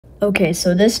Okay,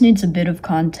 so this needs a bit of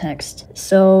context.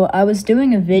 So I was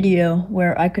doing a video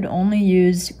where I could only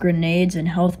use grenades and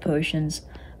health potions,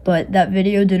 but that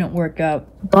video didn't work out.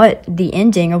 But the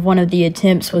ending of one of the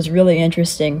attempts was really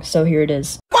interesting, so here it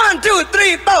is. 1, 2,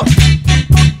 3, 4.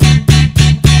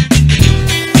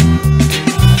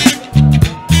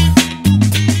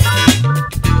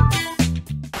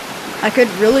 I could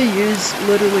really use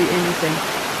literally anything.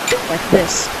 Like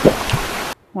this.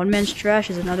 One man's trash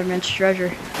is another man's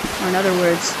treasure. Or in other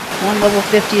words, one level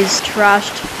 50's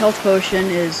trashed health potion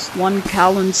is one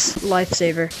Callan's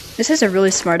lifesaver. This is a really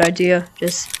smart idea.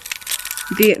 Just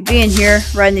being here,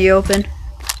 right in the open,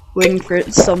 waiting for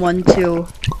someone to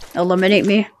eliminate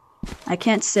me. I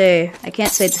can't say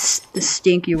the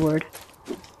stinky word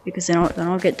because then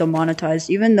I'll get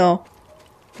demonetized. Even though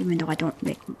I don't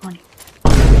make money.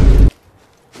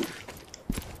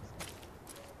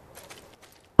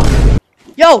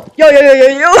 Yo!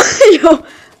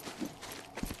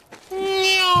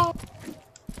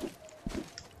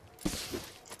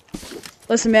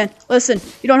 Listen, man. Listen.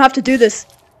 You don't have to do this.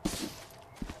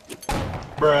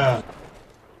 Bruh.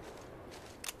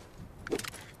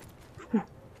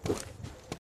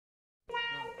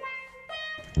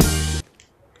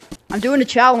 I'm doing a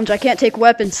challenge. I can't take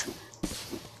weapons.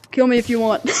 Kill me if you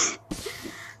want.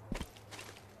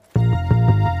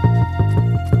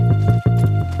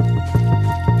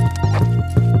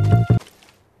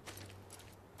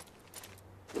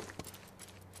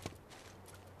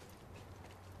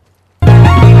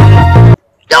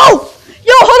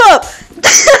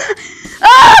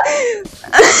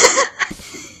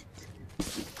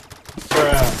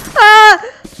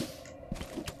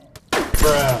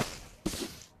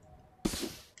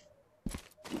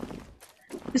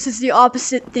 This is the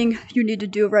opposite thing you need to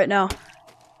do right now.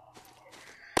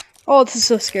 Oh, this is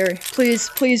so scary. Please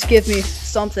give me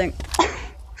something.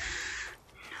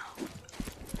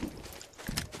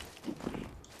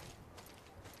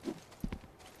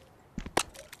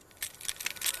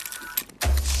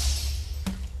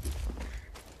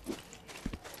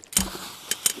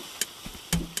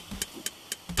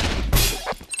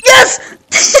 Yes!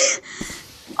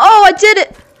 Oh, I did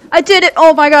it! I did it!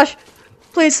 Oh my gosh.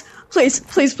 Please. Please.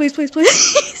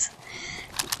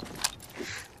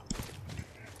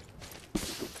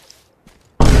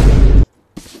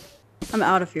 I'm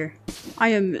out of here. I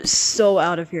am so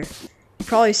out of here. He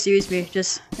probably sees me,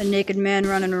 just a naked man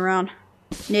running around.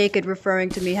 Naked referring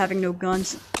to me having no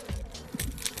guns.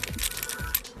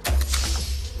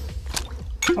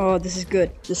 Oh, this is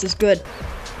good. This is good.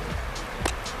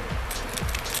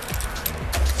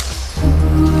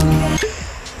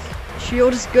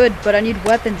 Shield is good, but I need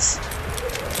weapons.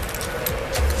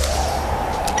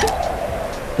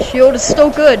 Shield is still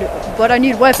good, but I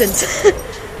need weapons.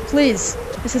 Please,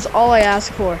 this is all I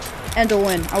ask for. And a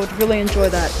win. I would really enjoy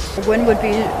that. A win would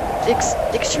be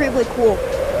extremely cool.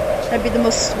 That'd be the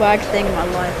most swag thing in my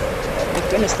life. Oh my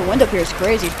goodness, the wind up here is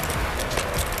crazy.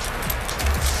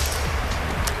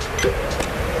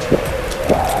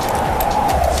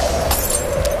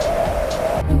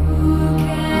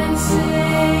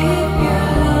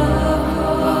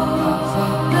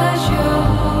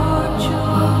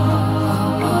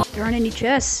 Any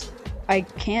chests. I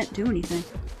can't do anything.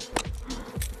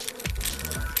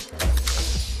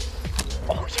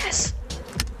 Oh yes.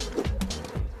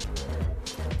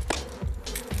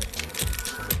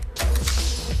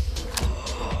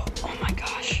 Oh my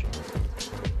gosh.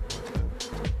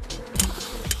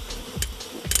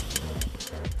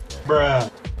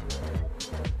 Bruh.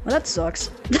 Well, that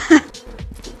sucks.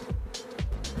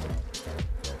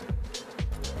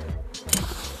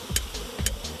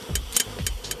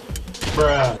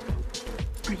 Bruh.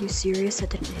 Are you serious? That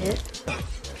didn't hit?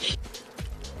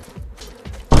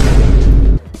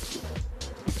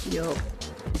 Yo.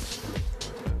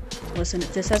 Listen,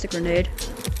 if this has a grenade.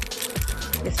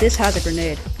 If this has a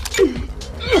grenade.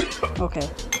 Okay.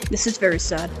 This is very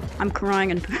sad. I'm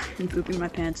crying and pooping my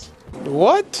pants.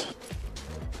 What?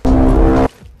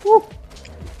 Woo.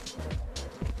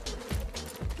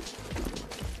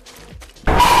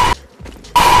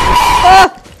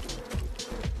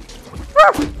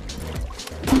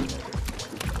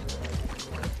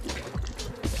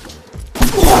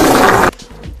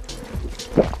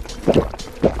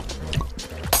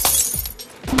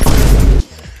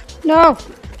 No!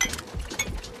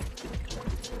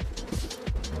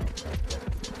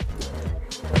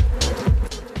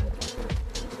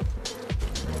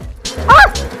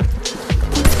 Ah!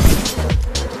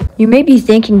 You may be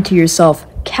thinking to yourself,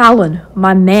 Callan,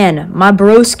 my man, my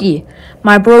broski,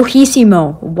 my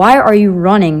brohissimo, why are you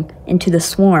running into the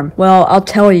swarm? Well, I'll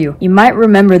tell you. You might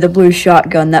remember the blue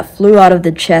shotgun that flew out of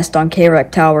the chest on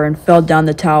K-Rec Tower and fell down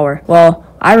the tower. Well,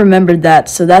 I remembered that,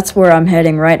 so that's where I'm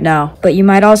heading right now. But you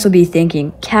might also be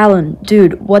thinking, Callan,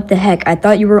 dude, what the heck? I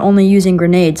thought you were only using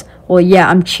grenades. Well, yeah,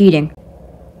 I'm cheating.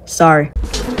 Sorry.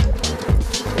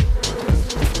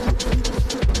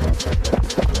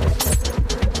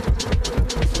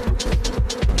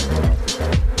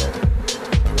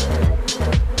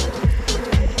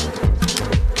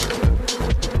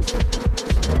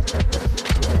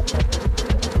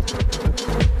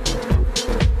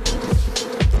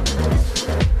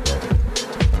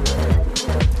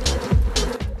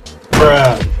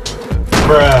 Bruh.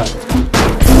 Bruh.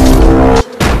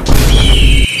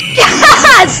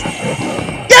 Yes!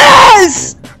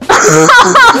 Yes!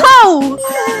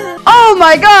 Oh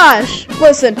my gosh!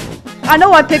 Listen, I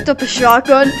know I picked up a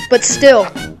shotgun, but still,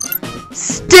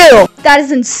 that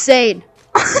is insane.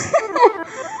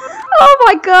 Oh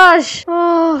my gosh!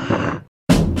 Oh.